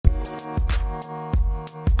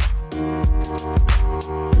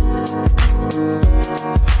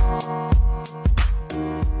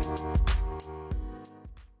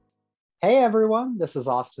Hey everyone, this is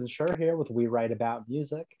Austin Schur here with We Write About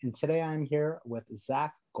Music, and today I'm here with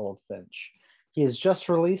Zach Goldfinch. He has just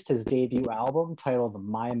released his debut album titled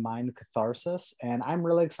My Mind Catharsis, and I'm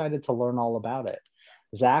really excited to learn all about it.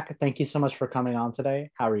 Zach, thank you so much for coming on today.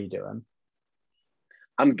 How are you doing?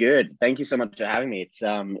 I'm good. Thank you so much for having me.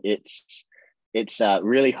 It's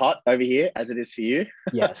really hot over here as it is for you,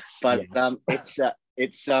 Yes, but yes.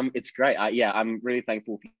 it's great. Yeah, I'm really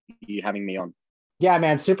thankful for you having me on. Yeah,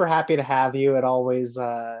 man, super happy to have you. It's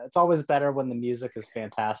always better when the music is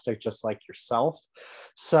fantastic, just like yourself.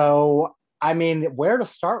 So, I mean, where to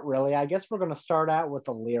start really? I guess we're going to start out with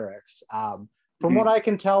the lyrics. From what Mhm. I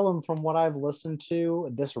can tell and from what I've listened to,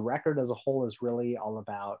 this record as a whole is really all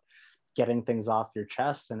about getting things off your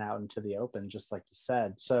chest and out into the open, just like you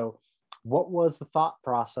said. So, what was the thought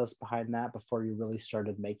process behind that before you really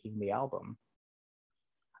started making the album?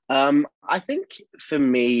 I think for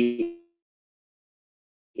me,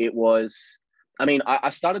 it was. I mean, I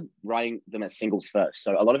started writing them as singles first,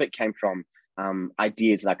 so a lot of it came from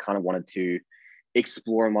ideas that I kind of wanted to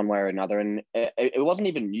explore in one way or another, and it wasn't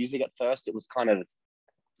even music at first. It was kind of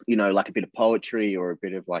like a bit of poetry or a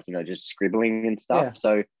bit of like, just scribbling and stuff. Yeah,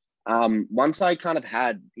 So once I kind of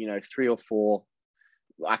had, three or four,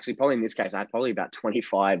 actually, probably in this case, I had probably about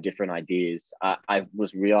 25 different ideas. I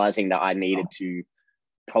was realizing that I needed to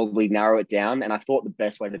probably narrow it down. And I thought the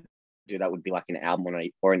best way to do that would be like an album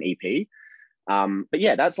or an EP. But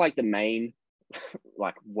yeah, that's like the main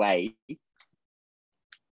like way.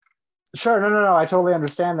 sure. No. I totally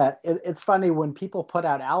understand that. It's funny when people put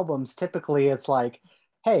out albums, typically it's like,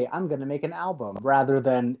 hey, I'm going to make an album rather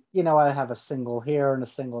than, I have a single here and a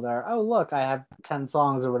single there. Oh, look, I have 10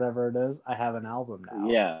 songs or whatever it is. I have an album now.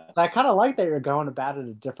 Yeah. So I kind of like that you're going about it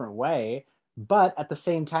a different way, but at the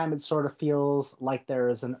same time, it sort of feels like there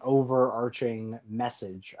is an overarching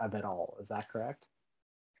message of it all. Is that correct?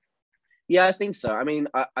 Yeah, I think so. I mean,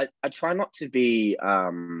 I try not to be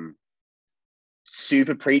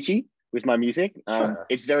super preachy with my music. Sure.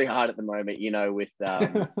 It's very hard at the moment, with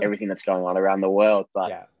everything that's going on around the world. But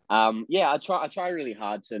Yeah, yeah, I try really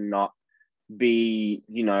hard to not be,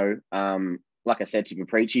 like I said, super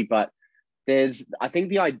preachy. But I think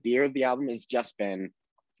the idea of the album has just been,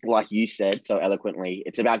 like you said so eloquently,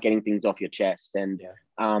 it's about getting things off your chest. And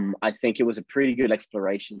yeah, I think it was a pretty good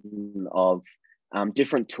exploration of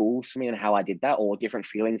different tools for me and how I did that, or different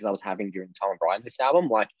feelings I was having during the time of writing this album.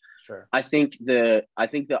 Like sure. I think the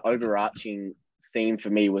overarching theme for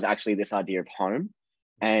me was actually this idea of home,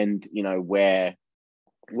 and where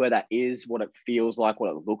that is, what it feels like,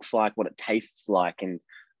 what it looks like, what it tastes like, and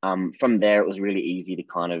from there it was really easy to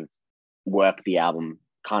kind of work the album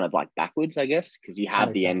kind of like backwards, I guess, because you That have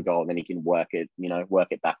makes the end sense. goal and then you can work it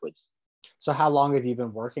backwards. So how long have you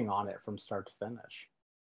been working on it from start to finish?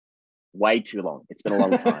 Way too long. It's been a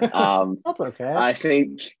long time. That's okay. I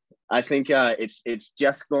think it's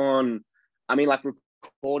just gone. I mean, like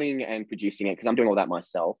recording and producing it because I'm doing all that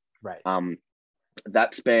myself. Right. Um,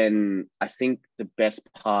 that's been, I think, the best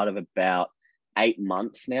part of about 8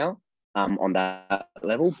 months now. On that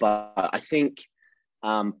level, but I think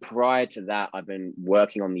prior to that, I've been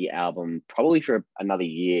working on the album probably for another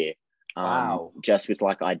year, Wow. just with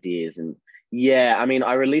like ideas. And yeah, I mean,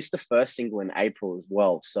 I released the first single in April as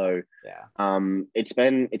well, so Yeah. it's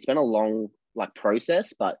been a long like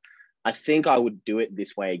process, but I think I would do it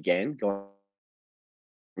this way again going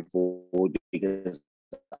forward because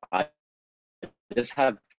I just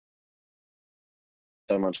have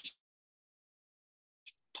so much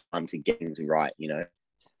time to get things right.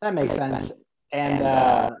 That makes sense. And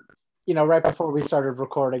And right before we started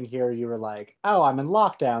recording here, you were like, "Oh, I'm in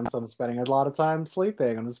lockdown, so I'm spending a lot of time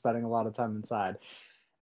sleeping. I'm spending a lot of time inside."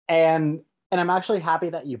 And I'm actually happy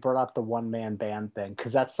that you brought up the one man band thing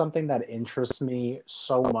because that's something that interests me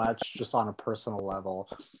so much just on a personal level.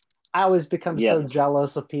 I always become yeah, so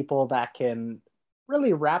jealous of people that can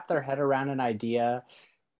really wrap their head around an idea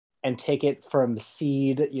and take it from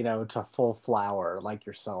seed, to full flower like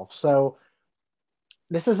yourself. So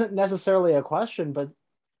this isn't necessarily a question, but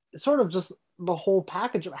sort of just the whole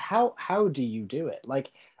package of how do you do it?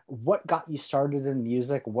 Like what got you started in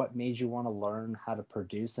music? What made you want to learn how to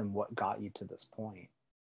produce and what got you to this point?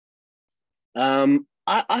 I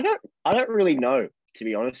don't really know, to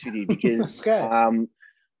be honest with you, because Okay.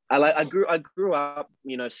 I grew up,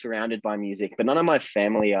 surrounded by music, but none of my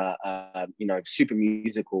family are, super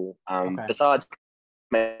musical. Okay. Besides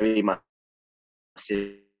maybe my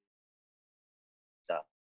sister.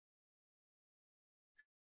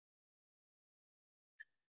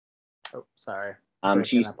 Oh, sorry. Breaking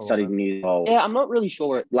She up a little studied bit. music. Yeah, I'm not really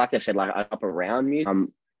sure. Like I said, like I up around music.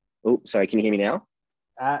 Oh, sorry. Can you hear me now?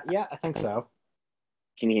 Yeah, I think so.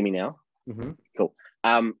 Can you hear me now? Hmm. Cool.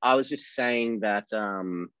 I was just saying that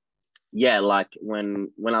yeah, like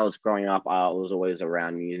when I was growing up, I was always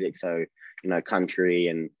around music. So, country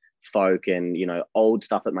and folk and, old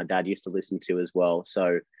stuff that my dad used to listen to as well.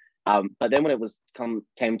 So but then when it was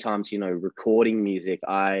came time to, recording music,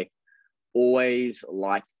 I always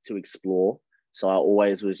liked to explore. So I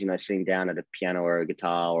always was, sitting down at a piano or a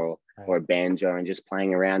guitar or Right. a banjo and just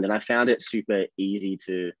playing around. And I found it super easy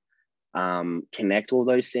to connect all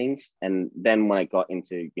those things. And then when I got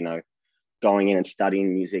into, going in and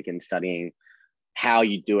studying music and studying how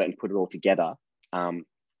you do it and put it all together,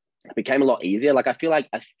 it became a lot easier. Like I feel like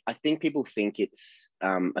I think people think it's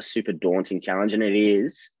a super daunting challenge, and it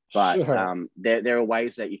is. But Sure. there are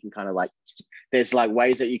ways that you can kind of like, there's like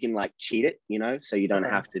ways that you can like cheat it, so you don't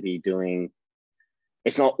Sure. have to be doing.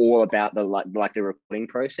 It's not all about the like the recording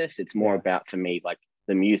process. It's more Yeah. about, for me, like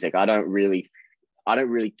the music. I don't really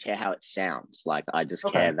care how it sounds. Like I just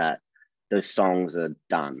Okay. care that the songs are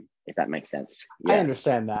done, if that makes sense. I Yeah.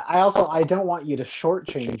 understand that. I don't want you to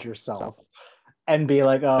shortchange yourself and be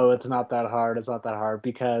like, oh, it's not that hard. It's not that hard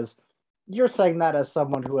because you're saying that as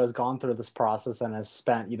someone who has gone through this process and has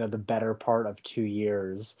spent, the better part of 2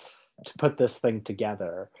 years to put this thing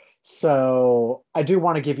together. So I do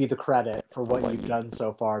want to give you the credit for what you've done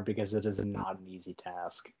so far because it is not an easy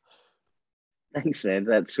task. Thanks, man.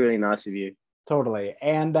 That's really nice of you. Totally.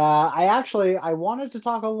 And I wanted to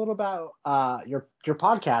talk a little about your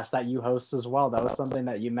podcast that you host as well. That was something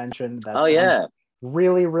that you mentioned that Oh sounds yeah.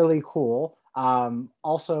 really, really cool.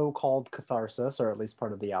 Also called Catharsis, or at least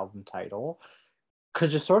part of the album title.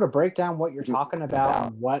 Could you sort of break down what you're talking about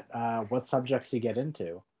and what subjects you get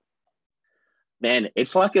into? Man,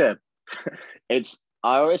 it's like a it's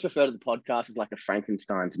I always refer to the podcast as like a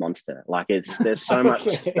Frankenstein's monster. Like there's so much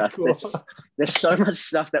Okay, stuff. cool. There's so much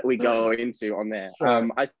stuff that we go into on there. Sure.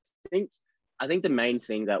 Think I think the main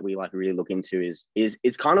thing that we like really look into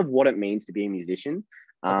is kind of what it means to be a musician.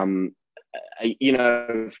 Okay. Um, you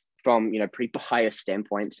know, from pretty biased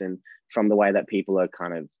standpoints, and from the way that people are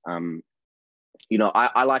kind of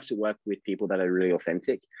I like to work with people that are really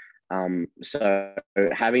authentic. So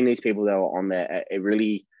having these people that were on there, it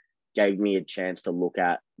really gave me a chance to look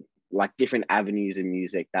at like different avenues in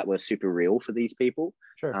music that were super real for these people,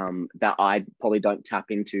 Sure. that I probably don't tap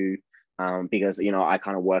into, because I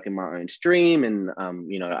kind of work in my own stream, and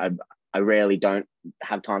I rarely don't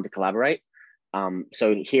have time to collaborate.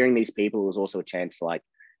 So hearing these people was also a chance to like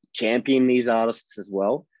champion these artists as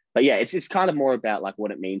well. But yeah, it's kind of more about like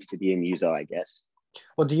what it means to be a muso, I guess.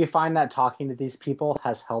 Well, do you find that talking to these people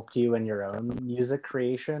has helped you in your own music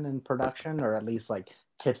creation and production, or at least like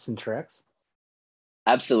tips and tricks?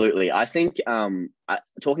 Absolutely. I think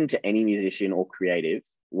talking to any musician or creative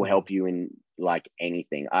will Mhm. help you in like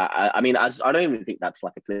anything. I mean, I don't even think that's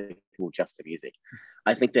like applicable just to music.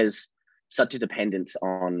 I think there's such a dependence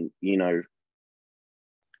on, in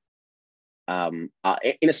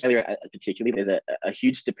Australia particularly, there's a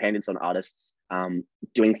huge dependence on artists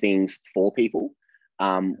doing things for people.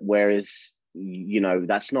 Whereas,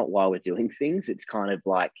 that's not why we're doing things. It's kind of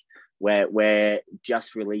like we're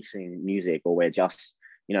just releasing music, or we're just,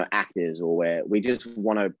 actors, or we just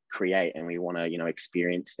want to create and we want to,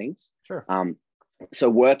 experience things. Sure. So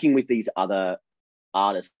working with these other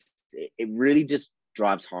artists, it really just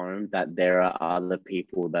drives home that there are other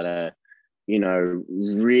people that are,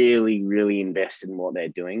 really, really invested in what they're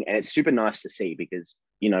doing. And it's super nice to see because,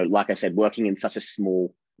 like I said, working in such a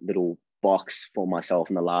small little box for myself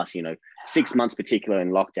in the last, 6 months, particular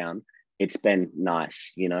in lockdown, it's been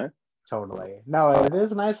nice. Totally. No, it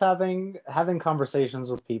is nice having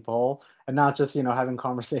conversations with people and not just, having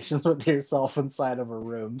conversations with yourself inside of a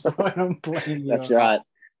room. So I don't blame you That's at right.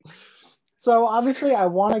 all. So obviously I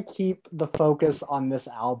want to keep the focus on this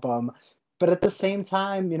album, but at the same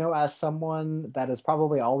time, as someone that is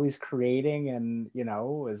probably always creating and,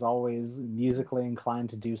 is always musically inclined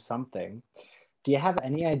to do something, do you have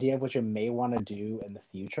any idea of what you may want to do in the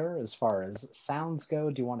future as far as sounds go?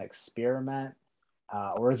 Do you want to experiment?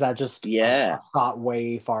 Or is that just a Yeah. thought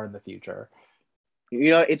way far in the future?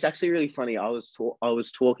 It's actually really funny. I was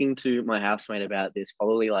talking to my housemate about this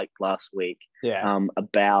probably like last week, Yeah.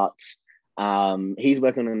 about he's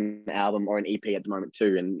working on an album or an EP at the moment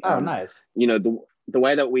too, and Oh, nice. the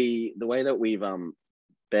way that we've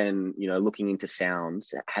been, looking into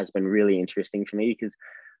sounds has been really interesting for me because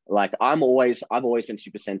like I've always been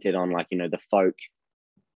super centered on like, the folk,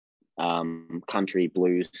 country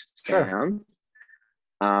blues Sure. sound.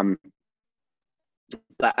 Um,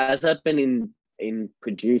 but in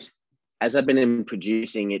produce as I've been in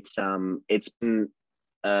producing, it's been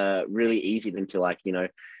really easy into like,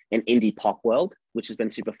 an indie pop world, which has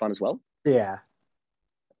been super fun as well. Yeah.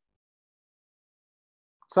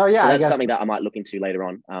 So yeah, So I that's guess something that I might look into later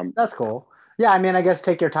on. that's cool. Yeah, I mean, I guess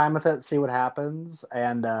take your time with it, see what happens,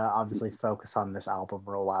 and obviously focus on this album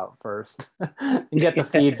rollout first and get the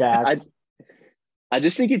feedback. I I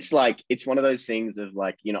just think it's like it's one of those things of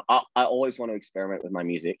like, I always want to experiment with my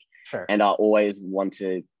music, Sure. and I always want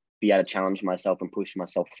to be able to challenge myself and push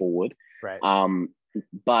myself forward. Right. Um,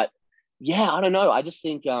 but yeah, I don't know. I just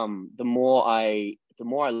think the more I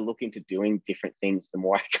look into doing different things, the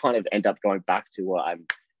more I kind of end up going back to what I'm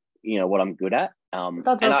good at.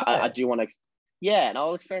 That's And I okay. do want to, yeah, and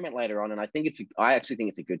I'll experiment later on. And I actually think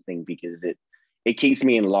it's a good thing because it keeps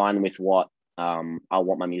me in line with what I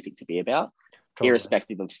want my music to be about, Totally.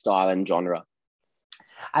 irrespective of style and genre.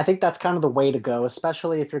 I think that's kind of the way to go,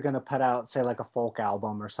 especially if you're going to put out, say, like a folk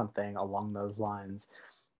album or something along those lines.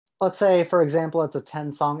 Let's say, for example, it's a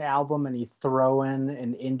 10-song album and you throw in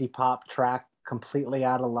an indie pop track completely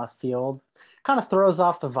out of left field. Kind of throws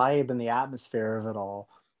off the vibe and the atmosphere of it all.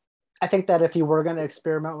 I think that if you were going to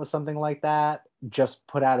experiment with something like that, just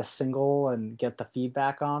put out a single and get the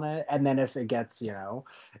feedback on it. And then if it gets,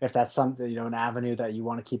 if that's something, an avenue that you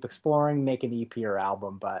want to keep exploring, make an EP or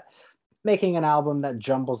album. But making an album that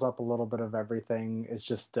jumbles up a little bit of everything is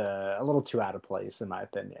just a little too out of place, in my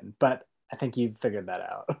opinion. But I think you figured that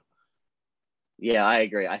out. Yeah, I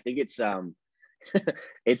agree. I think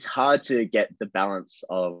it's hard to get the balance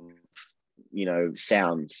of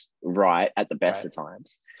sounds right at the best Right. of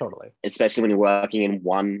times, Totally. especially when you're working in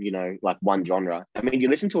like one genre. I mean, you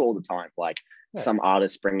listen to it all the time. Like Yeah. some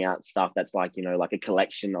artists bring out stuff that's like, like a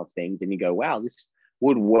collection of things, and you go, wow, this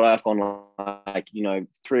would work on like,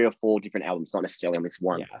 three or four different albums, not necessarily on this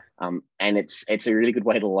one. Yeah. And it's a really good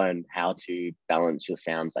way to learn how to balance your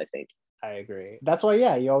sounds, I think. I agree. That's why,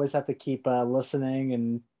 yeah, you always have to keep listening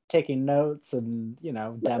and taking notes and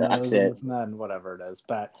That's demos and it. this and that and whatever it is.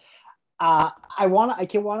 But I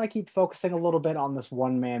can want to keep focusing a little bit on this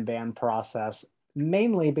one-man band process,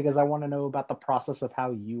 mainly because I want to know about the process of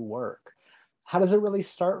how you work. How does it really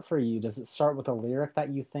start for you? Does it start with a lyric that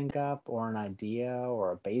you think up, or an idea,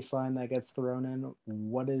 or a bass line that gets thrown in?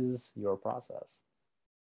 What is your process?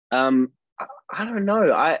 I don't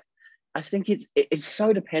know. I think it's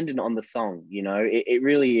so dependent on the song, it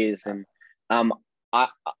really is. And um I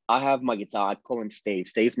I have my guitar, I call him Steve.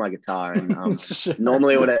 Steve's my guitar. And Sure.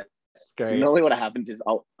 normally what it It's great. normally what happens is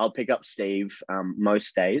I'll pick up Steve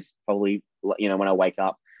most days, probably when I wake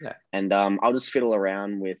up, Yeah. and I'll just fiddle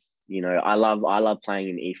around with, I love playing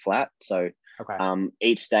in E flat. So Okay.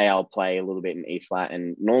 each day I'll play a little bit in E flat,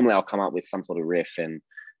 and normally I'll come up with some sort of riff. And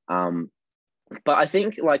but I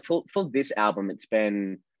think like for this album, it's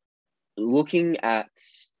been looking at,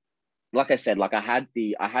 like I said, like I had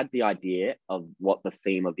the idea of what the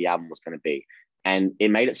theme of the album was going to be, and it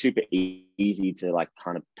made it super easy to like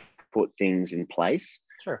kind of put things in place,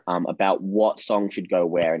 Sure. about what song should go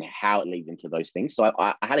where and how it leads into those things. So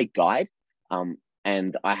I had a guide,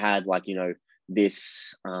 and I had like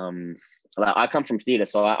this like I come from theater,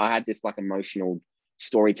 so I had this like emotional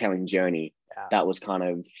storytelling journey Yeah. that was kind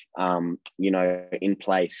of in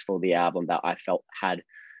place for the album, that I felt had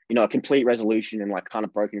a complete resolution and like kind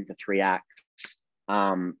of broken into three acts.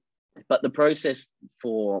 Um, but the process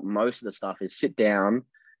for most of the stuff is sit down,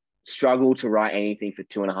 struggle to write anything for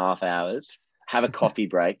 2.5 hours, have a coffee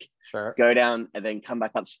break, Sure. go down, and then come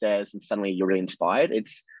back upstairs, and suddenly you're really inspired.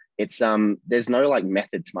 It's there's no like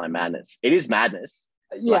method to my madness. It is madness,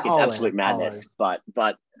 Yeah, like it's always, absolute madness, always.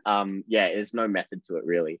 but yeah, there's no method to it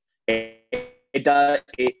really.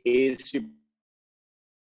 It is super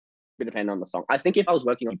depend on the song. I think if I was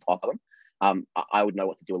working on pop album, I would know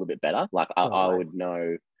what to do a little bit better. Like I Totally. would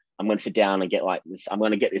know I'm going to sit down and get like this. I'm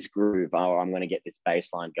going to get this groove, or I'm going to get this bass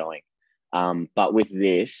line going. But with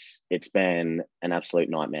this, it's been an absolute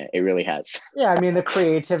nightmare. It really has. Yeah, I mean the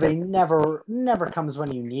creativity never comes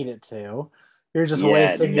when you need it to. You're just Yeah,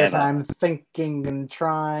 wasting your never. time thinking and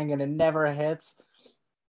trying, and it never hits.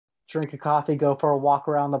 Drink a coffee, go for a walk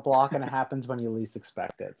around the block, and it happens when you least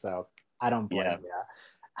expect it. So I don't Yeah. blame you.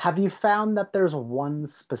 Have you found that there's one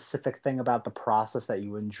specific thing about the process that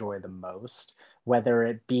you enjoy the most, whether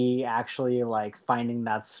it be actually like finding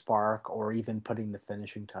that spark or even putting the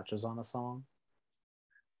finishing touches on a song?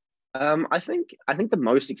 I think the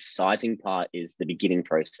most exciting part is the beginning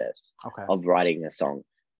process Okay, of writing a song.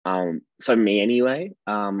 For me anyway,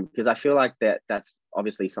 because I feel like that's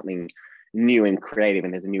obviously something new and creative,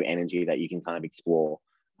 and there's a new energy that you can kind of explore.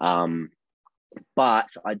 Um, but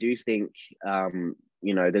I do think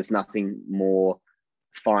there's nothing more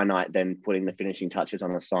finite than putting the finishing touches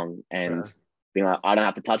on a song and sure. being like, I don't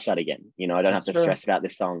have to touch that again. I don't have That's to true. stress about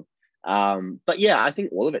this song. But yeah, I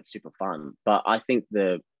think all of it's super fun. But I think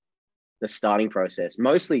the starting process,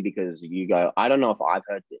 mostly because you go, I don't know if I've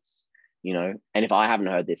heard this, and if I haven't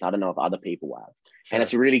heard this, I don't know if other people have. And Sure.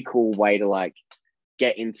 it's a really cool way to like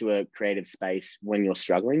get into a creative space when you're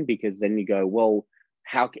struggling, because then you go, well,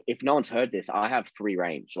 if no one's heard this, I have free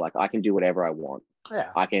range. Like I can do whatever I want.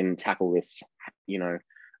 Yeah. I can tackle this,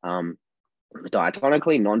 um,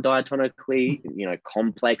 diatonically, non-diatonically,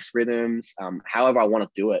 complex rhythms, however I want to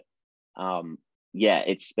do it. Yeah,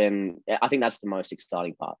 I think that's the most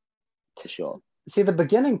exciting part for sure. See, the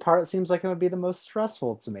beginning part seems like it would be the most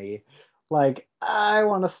stressful to me. Like, I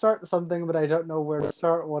want to start something, but I don't know where to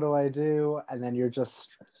start. What do I do? And then you're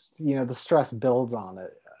just, the stress builds on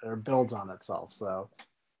it or builds on itself. So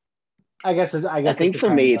I I guess it think for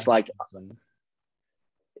me, depends on it's the like, person.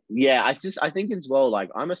 yeah, I think as well, like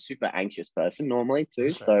I'm a super anxious person normally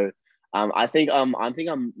too. Sure. So I think I'm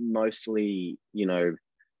mostly,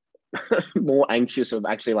 more anxious of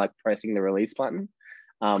actually like pressing the release button.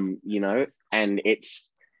 And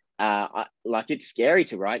it's scary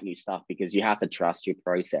to write new stuff because you have to trust your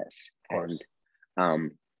process. Of And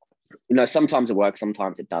course. um, sometimes it works,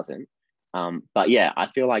 sometimes it doesn't. But yeah, I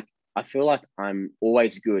feel like I'm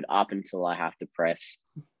always good up until I have to press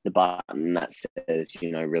the button that says,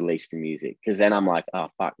 release the music. Because then I'm like, oh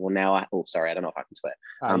fuck. Well, now sorry, I don't know if I can swear.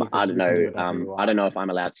 I don't You can do know. whatever you I don't want. know if I'm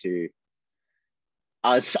allowed to.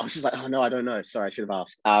 I was just like, oh no, I don't know. Sorry, I should have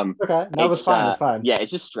asked. Okay. No, it's It's fine. It's fine. yeah,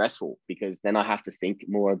 it's just stressful because then I have to think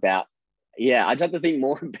more about, yeah, I just have to think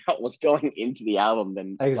more about what's going into the album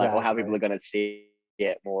than like, or how people Exactly. are going to see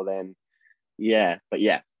it more than, yeah, but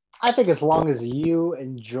yeah. I think as long as you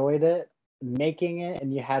enjoyed it, making it,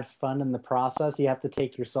 and you had fun in the process, you have to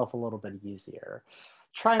take yourself a little bit easier.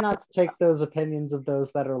 Try not to take those opinions of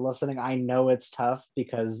those that are listening. I know it's tough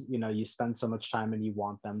because, you spend so much time and you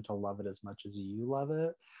want them to love it as much as you love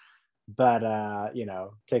it. But,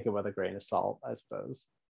 take it with a grain of salt, I suppose.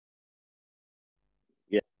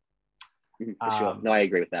 Yeah. For sure. Um, No, I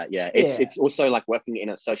agree with that. Yeah. It's yeah. it's also like working in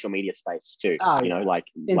a social media space too. Oh, yeah. Like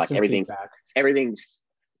Instant feedback. everything's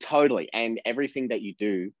totally, and everything that you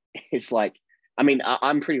do is like, I mean,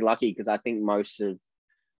 I'm pretty lucky because I think most of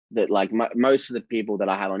the people that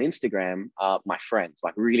I have on Instagram are my friends,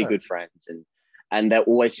 like really Sure. good friends, and they're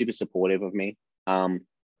always super supportive of me.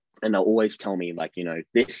 And they'll always tell me like,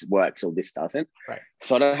 this works or this doesn't. Right.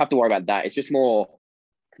 So I don't have to worry about that. It's just more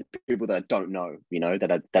people that don't know,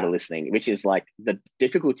 that are Yeah. listening, which is like the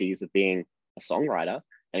difficulties of being a songwriter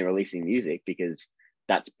and releasing music, because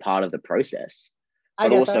that's part of the process. I But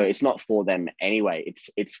get also, that. it's not for them anyway.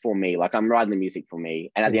 It's for me. Like I'm writing the music for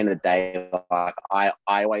me, and at the end of the Exactly. day, like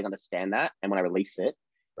I always understand that. And when I release it,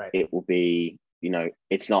 Right. it will be,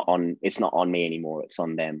 it's not on me anymore. It's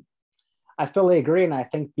on them. I fully agree. And I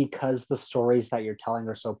think because the stories that you're telling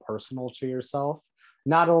are so personal to yourself,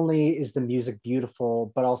 not only is the music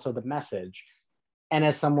beautiful, but also the message. And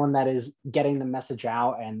as someone that is getting the message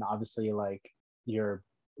out, and obviously, like, you're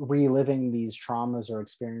reliving these traumas or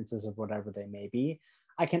experiences of whatever they may be,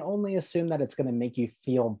 I can only assume that it's going to make you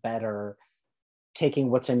feel better taking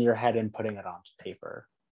what's in your head and putting it onto paper.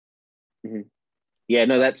 Mhm. Yeah,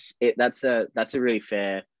 no, that's it. That's a really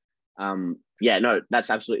fair. Yeah, no,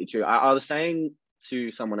 that's absolutely true. I was saying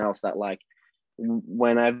to someone else that like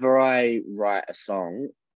whenever I write a song,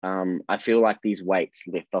 I feel like these weights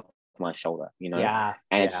lift off my shoulder, Yeah.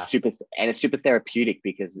 and Yeah. it's super therapeutic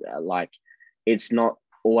because like it's not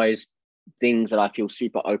always things that I feel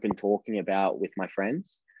super open talking about with my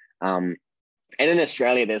friends. And in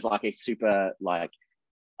Australia, there's like a super like,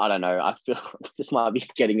 I don't know. I feel this might be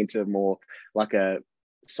getting into more like a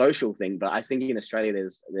social thing, but I think in Australia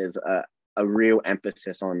there's a real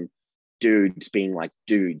emphasis on dudes being like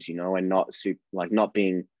dudes, and not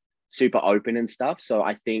being super open and stuff. So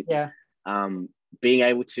I think Yeah. um, being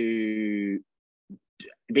able to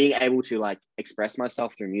like express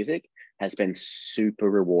myself through music has been super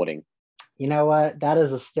rewarding. You know what? That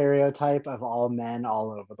is a stereotype of all men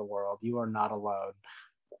all over the world. You are not alone.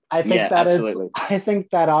 Yeah, absolutely. I think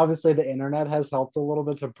that obviously the internet has helped a little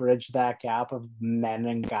bit to bridge that gap of men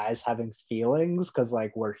and guys having feelings because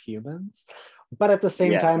like we're humans. But at the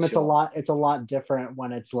same Yeah, for time, sure. it's a lot different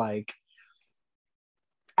when it's like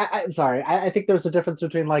I'm sorry. I think there's a difference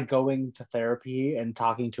between like going to therapy and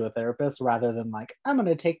talking to a therapist rather than like, I'm going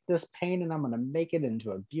to take this pain and I'm going to make it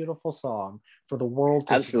into a beautiful song for the world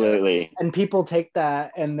to hear. Absolutely. And people take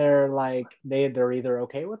that and they're like, they're either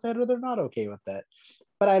okay with it or they're not okay with it.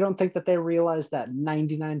 But I don't think that they realize that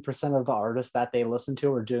 99% of the artists that they listen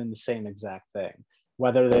to are doing the same exact thing.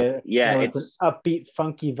 Whether Yeah, it's an upbeat,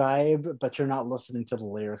 funky vibe, but you're not listening to the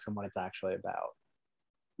lyrics and what it's actually about.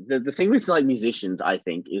 the thing with like musicians, I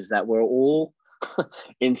think, is that we're all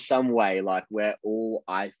in some way. Like we're all,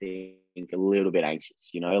 I think, a little bit anxious,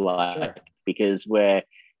 Sure. because we're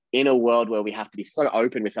in a world where we have to be so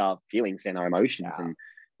open with our feelings and our emotions.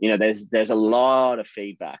 Yeah, And, there's a lot of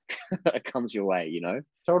feedback that comes your way, there's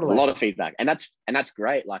a totally. lot of feedback, and that's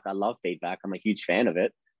great. Like I love feedback. I'm a huge fan of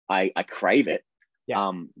it. I crave it.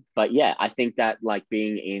 Yeah. But yeah, I think that like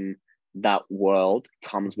being in that world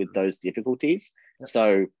comes with those difficulties. Yep.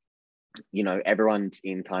 So, everyone's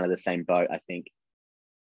in kind of the same boat, I think.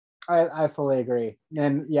 I fully agree.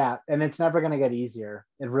 And yeah, and it's never going to get easier.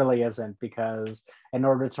 It really isn't, because in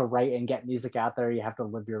order to write and get music out there, you have to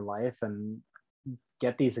live your life and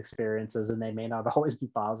get these experiences, and they may not always be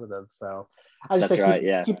positive. So I just That's say right.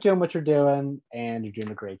 Yeah. keep doing what you're doing, and you're doing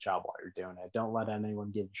a great job while you're doing it. Don't let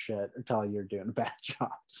anyone give you shit or tell you you're doing a bad job.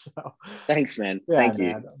 So Thanks, man. yeah, Thank you.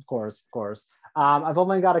 man, of course, of course. I've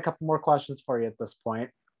only got a couple more questions for you at this point.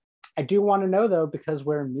 I do want to know though, because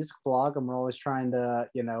we're a music blog and we're always trying to,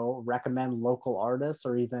 recommend local artists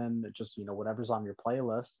or even just, whatever's on your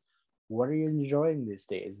playlist. What are you enjoying these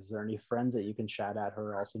days? Is there any friends that you can shout out who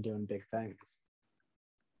are also doing big things?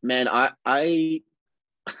 Man, I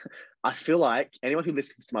feel like anyone who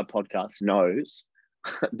listens to my podcast knows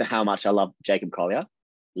how much I love Jacob Collier.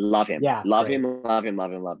 Love him. Yeah, Love great. him, love him,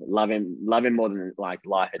 love him, love him. Love him more than like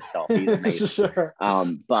life itself. He's amazing. Sure.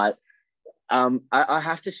 But I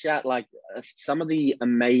have to shout like some of the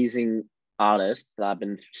amazing artists that I've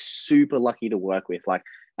been super lucky to work with, like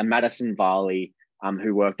a Madison Varley,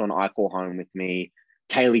 who worked on I Call Home with me,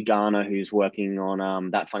 Kaylee Garner, who's working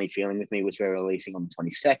on That Funny Feeling with me, which we're releasing on the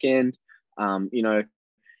 22nd.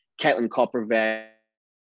 Caitlin Koprovic,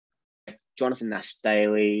 Jonathan Nash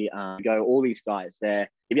Daly, all these guys there.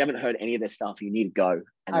 If you haven't heard any of their stuff, you need to go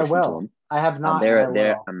and I listen to will. them. I have not, and I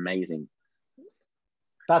They're will. amazing.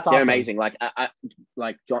 That's They're awesome. amazing. Like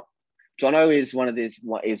like Jono is one of is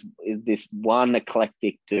this one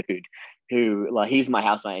eclectic dude who, like, he's my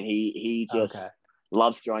housemate, and he Okay. just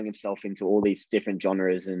loves throwing himself into all these different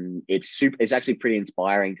genres, and it's actually pretty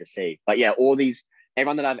inspiring to see. But yeah,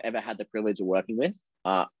 everyone that I've ever had the privilege of working with,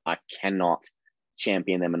 I cannot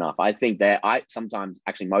champion them enough. I think I sometimes,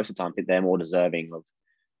 actually most of the time, think they're more deserving of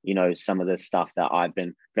some of the stuff that I've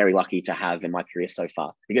been very lucky to have in my career so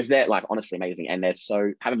far, because they're like honestly amazing, and they're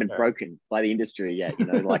so haven't been Sure. broken by the industry yet.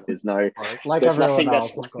 Like Like there's everyone nothing that's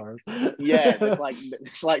else, of like, course. yeah,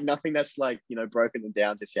 it's like nothing that's like broken them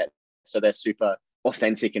down just yet. So they're super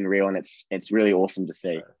authentic and real, and it's really awesome to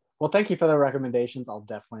see. Sure. Well, thank you for the recommendations. I'll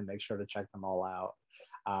definitely make sure to check them all out.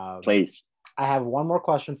 Um, Please. I have one more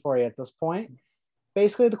question for you at this point.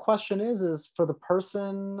 Basically, the question is for the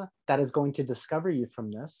person that is going to discover you from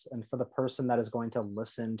this, and for the person that is going to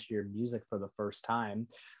listen to your music for the first time,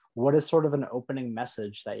 what is sort of an opening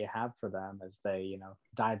message that you have for them as they,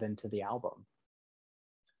 dive into the album?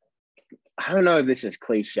 I don't know if this is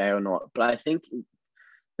cliche or not, but I think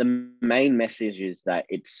the main message is that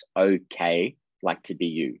it's okay, like, to be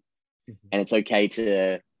you, Mhm. and it's okay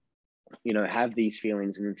to have these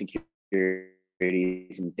feelings and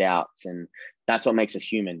insecurities and doubts, and that's what makes us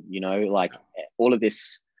human. Like all of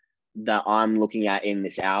this that I'm looking at in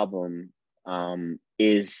this album,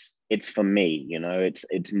 it's for me.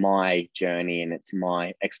 It's my journey, and it's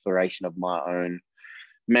my exploration of my own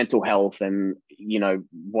mental health, and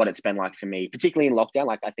what it's been like for me, particularly in lockdown.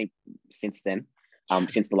 Like I think since then,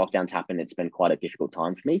 since the lockdowns happened, it's been quite a difficult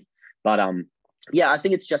time for me. But yeah, I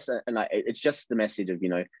think it's just it's just the message of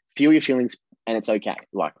feel your feelings, and it's okay.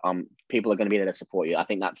 Like people are going to be there to support you. I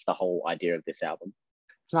think that's the whole idea of this album.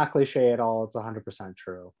 It's not cliche at all. It's 100%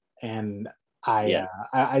 true. And I, Yeah,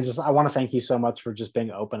 uh, I want to thank you so much for just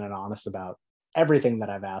being open and honest about everything that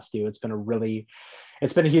I've asked you. It's been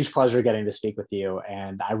a huge pleasure getting to speak with you,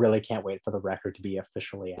 and I really can't wait for the record to be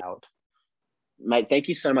officially out. mate. Thank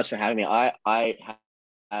you so much for having me. I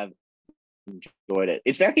have enjoyed it.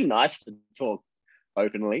 It's very nice to talk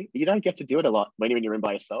openly. You don't get to do it a lot when you're in your room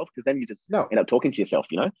by yourself, because then you just No, end up talking to yourself.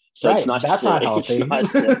 So it's right. nice That's to not healthy.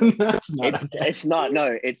 That's not okay. it's not,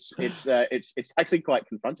 no, it's actually quite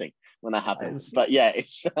confronting when that happens. Nice. But yeah,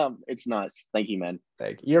 it's nice. Thank you, man.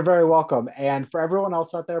 Thank you. You're very welcome. And for everyone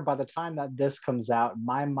else out there, by the time that this comes out,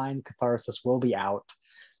 My Mind Catharsis will be out.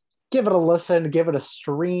 Give it a listen, give it a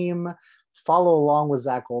stream, follow along with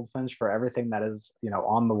Zach Goldfinch for everything that is,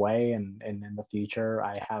 on the way and in the future.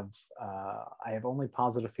 I have only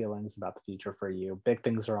positive feelings about the future for you. Big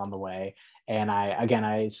things are on the way. And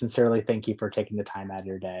I sincerely thank you for taking the time out of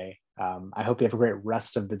your day. I hope you have a great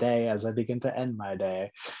rest of the day as I begin to end my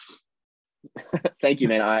day. Thank you,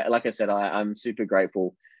 man. Like I said, I'm super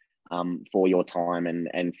grateful for your time,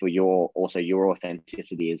 and for your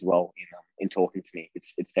authenticity as well in talking to me.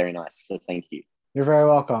 It's very nice. So thank you. You're very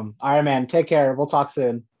welcome. All right, man. Take care. We'll talk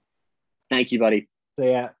soon. Thank you, buddy.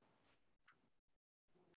 See ya.